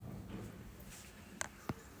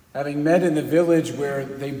Having met in the village where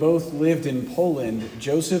they both lived in Poland,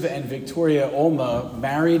 Joseph and Victoria Olma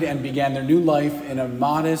married and began their new life in a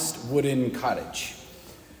modest wooden cottage.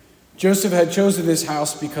 Joseph had chosen this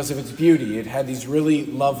house because of its beauty. It had these really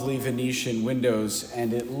lovely Venetian windows,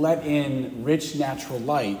 and it let in rich natural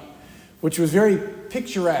light, which was very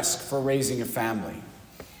picturesque for raising a family.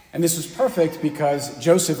 And this was perfect because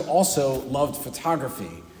Joseph also loved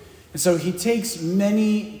photography. And so he takes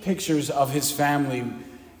many pictures of his family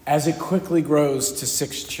as it quickly grows to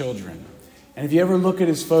 6 children. And if you ever look at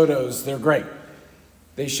his photos, they're great.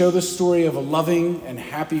 They show the story of a loving and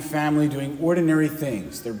happy family doing ordinary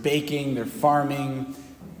things. They're baking, they're farming.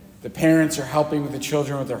 The parents are helping with the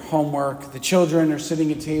children with their homework. The children are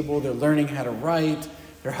sitting at a table, they're learning how to write.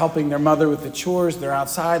 They're helping their mother with the chores. They're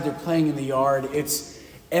outside, they're playing in the yard. It's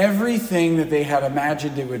everything that they had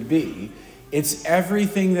imagined it would be. It's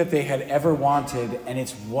everything that they had ever wanted, and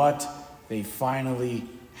it's what they finally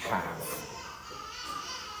have.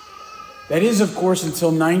 That is, of course, until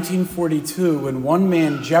 1942, when one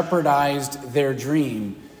man jeopardized their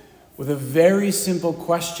dream with a very simple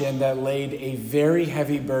question that laid a very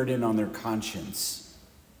heavy burden on their conscience.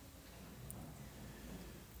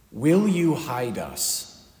 Will you hide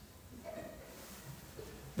us?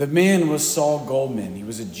 The man was Saul Goldman. He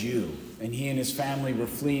was a Jew, and he and his family were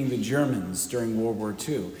fleeing the Germans during World War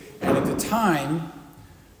II. And at the time,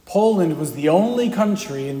 Poland was the only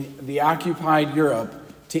country in the occupied Europe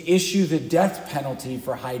to issue the death penalty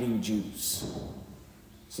for hiding Jews.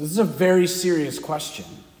 So this is a very serious question.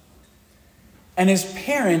 And as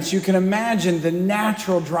parents, you can imagine the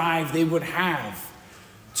natural drive they would have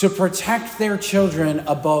to protect their children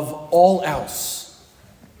above all else.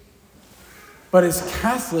 But as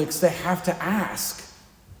Catholics, they have to ask,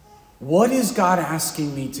 what is God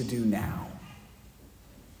asking me to do now?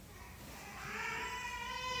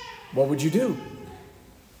 What would you do?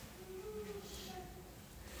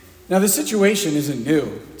 Now, the situation isn't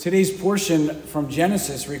new. Today's portion from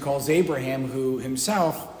Genesis recalls Abraham, who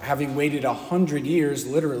himself, having waited 100 years,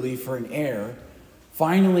 literally, for an heir,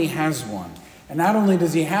 finally has one. And not only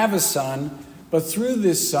does he have a son, but through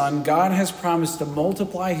this son, God has promised to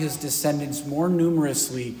multiply his descendants more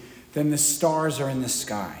numerously than the stars are in the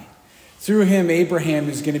sky. Through him, Abraham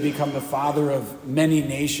is going to become the father of many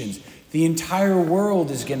nations. The entire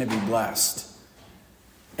world is going to be blessed.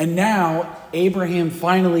 And now, Abraham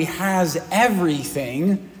finally has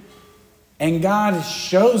everything, and God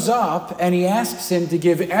shows up and he asks him to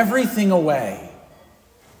give everything away.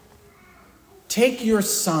 Take your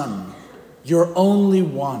son, your only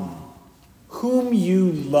one, whom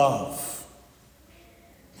you love,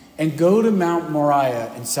 and go to Mount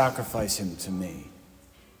Moriah and sacrifice him to me.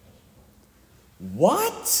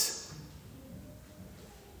 What?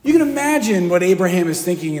 You can imagine what Abraham is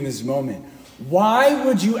thinking in this moment. Why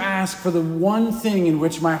would you ask for the one thing in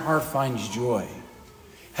which my heart finds joy?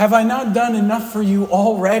 Have I not done enough for you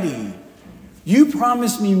already? You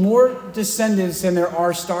promised me more descendants than there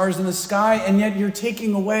are stars in the sky, and yet you're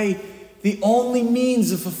taking away the only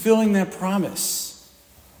means of fulfilling that promise.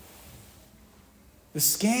 The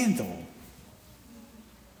scandal.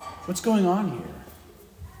 What's going on here?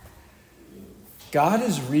 God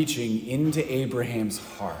is reaching into Abraham's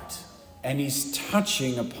heart, and he's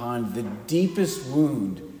touching upon the deepest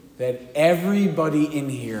wound that everybody in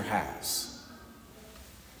here has.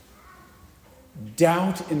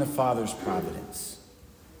 Doubt in the Father's providence.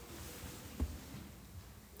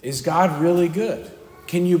 Is God really good?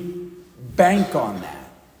 Can you bank on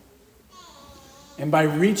that? And by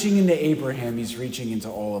reaching into Abraham, he's reaching into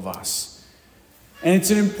all of us. And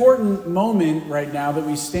it's an important moment right now that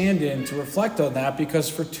we stand in to reflect on that,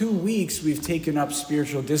 because for 2 weeks we've taken up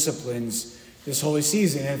spiritual disciplines this holy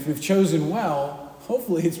season. And if we've chosen well,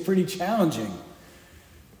 hopefully it's pretty challenging.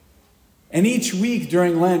 And each week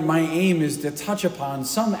during Lent, my aim is to touch upon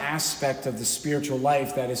some aspect of the spiritual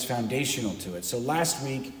life that is foundational to it. So last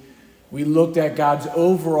week, we looked at God's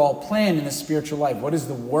overall plan in the spiritual life. What is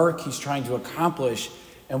the work he's trying to accomplish?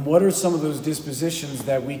 And what are some of those dispositions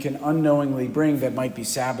that we can unknowingly bring that might be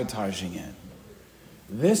sabotaging it?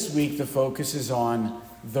 This week, the focus is on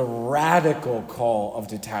the radical call of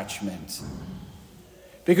detachment.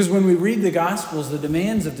 Because when we read the Gospels, the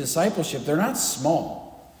demands of discipleship, they're not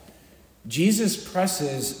small. Jesus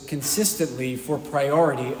presses consistently for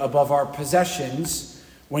priority above our possessions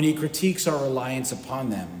when he critiques our reliance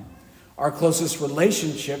upon them. Our closest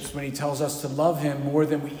relationships when he tells us to love him more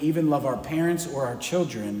than we even love our parents or our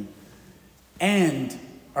children, and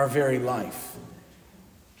our very life.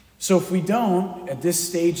 So if we don't, at this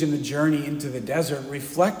stage in the journey into the desert,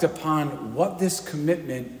 reflect upon what this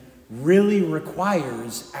commitment really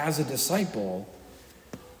requires as a disciple,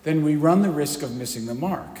 then we run the risk of missing the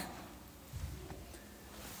mark.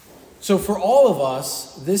 So for all of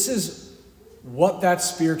us, this is what that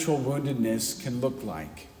spiritual woundedness can look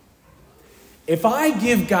like. If I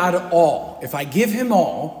give God all, if I give him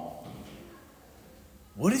all,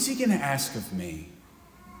 what is he going to ask of me?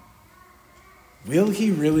 Will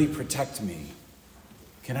he really protect me?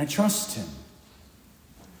 Can I trust him?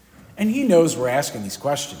 And he knows we're asking these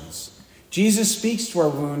questions. Jesus speaks to our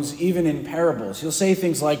wounds even in parables. He'll say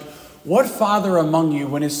things like, what father among you,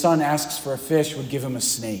 when his son asks for a fish, would give him a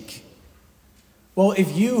snake? Well,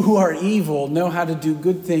 if you who are evil know how to do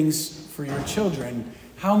good things for your children,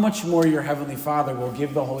 how much more your heavenly Father will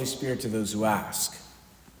give the Holy Spirit to those who ask?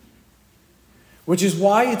 Which is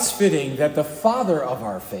why it's fitting that the father of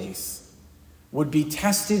our faith would be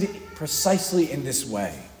tested precisely in this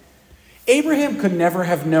way. Abraham could never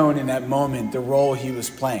have known in that moment the role he was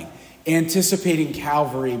playing, anticipating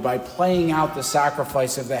Calvary by playing out the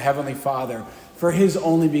sacrifice of the Heavenly Father for his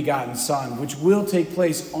only begotten Son, which will take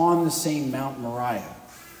place on the same Mount Moriah.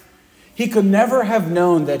 He could never have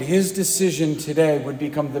known that his decision today would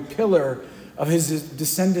become the pillar of his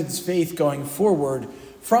descendants' faith going forward,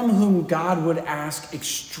 from whom God would ask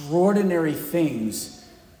extraordinary things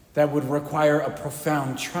that would require a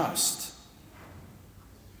profound trust.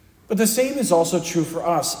 But the same is also true for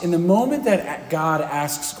us. In the moment that God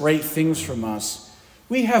asks great things from us,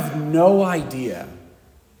 we have no idea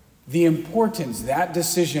the importance that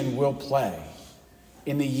decision will play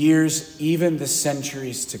in the years, even the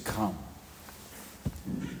centuries to come.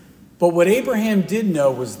 But what Abraham did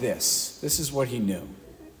know was this. This is what he knew.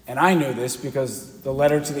 And I know this because the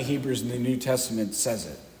letter to the Hebrews in the New Testament says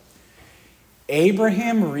it.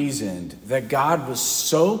 Abraham reasoned that God was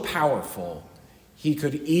so powerful he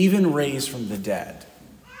could even raise from the dead.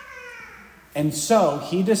 And so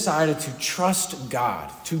he decided to trust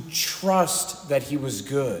God, to trust that he was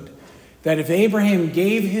good, that if Abraham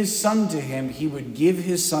gave his son to him, he would give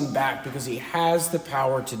his son back because he has the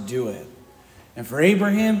power to do it. And for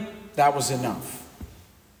Abraham, that was enough.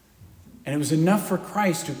 And it was enough for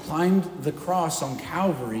Christ, who climbed the cross on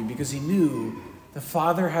Calvary because he knew the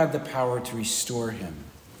Father had the power to restore him.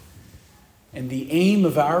 And the aim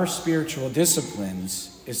of our spiritual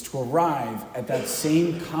disciplines is to arrive at that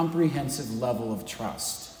same comprehensive level of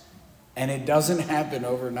trust. And it doesn't happen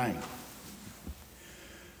overnight.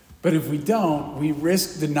 But if we don't, we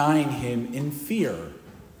risk denying him in fear,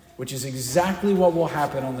 which is exactly what will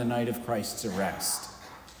happen on the night of Christ's arrest.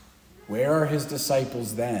 Where are his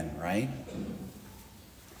disciples then, right?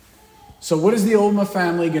 So what is the Olma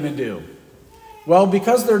family going to do? Well,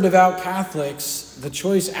 because they're devout Catholics, the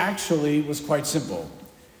choice actually was quite simple.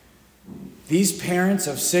 These parents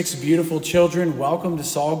of 6 beautiful children welcomed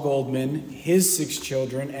Saul Goldman, his 6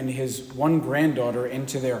 children, and his 1 granddaughter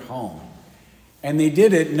into their home. And they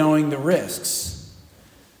did it knowing the risks.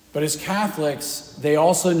 But as Catholics, they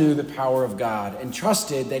also knew the power of God and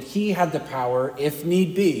trusted that he had the power, if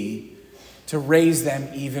need be, to raise them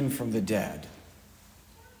even from the dead.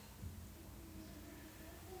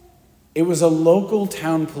 It was a local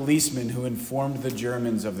town policeman who informed the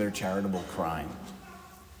Germans of their charitable crime.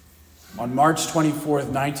 On March 24th,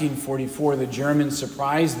 1944, the Germans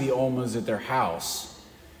surprised the Olmas at their house.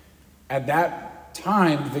 At that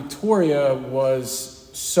time, Victoria was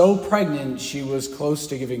so pregnant she was close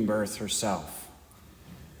to giving birth herself.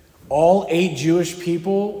 All 8 Jewish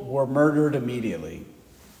people were murdered immediately.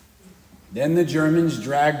 Then the Germans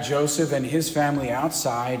dragged Joseph and his family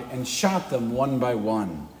outside and shot them one by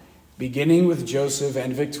one, beginning with Joseph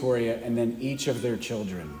and Victoria and then each of their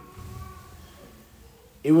children.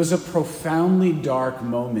 It was a profoundly dark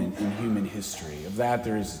moment in human history. Of that,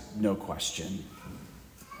 there is no question.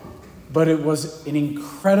 But it was an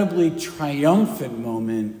incredibly triumphant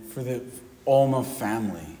moment for the Olma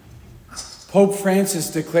family. Pope Francis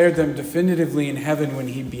declared them definitively in heaven when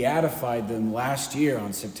he beatified them last year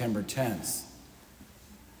on September 10th.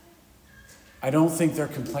 I don't think they're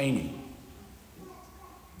complaining.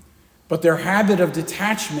 But their habit of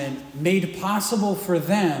detachment made possible for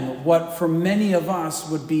them what for many of us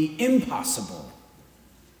would be impossible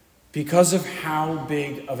because of how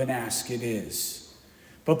big of an ask it is.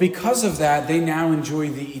 But because of that, they now enjoy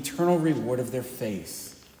the eternal reward of their faith.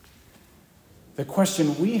 The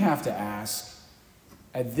question we have to ask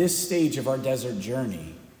at this stage of our desert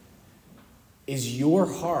journey is your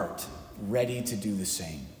heart ready to do the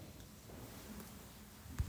same?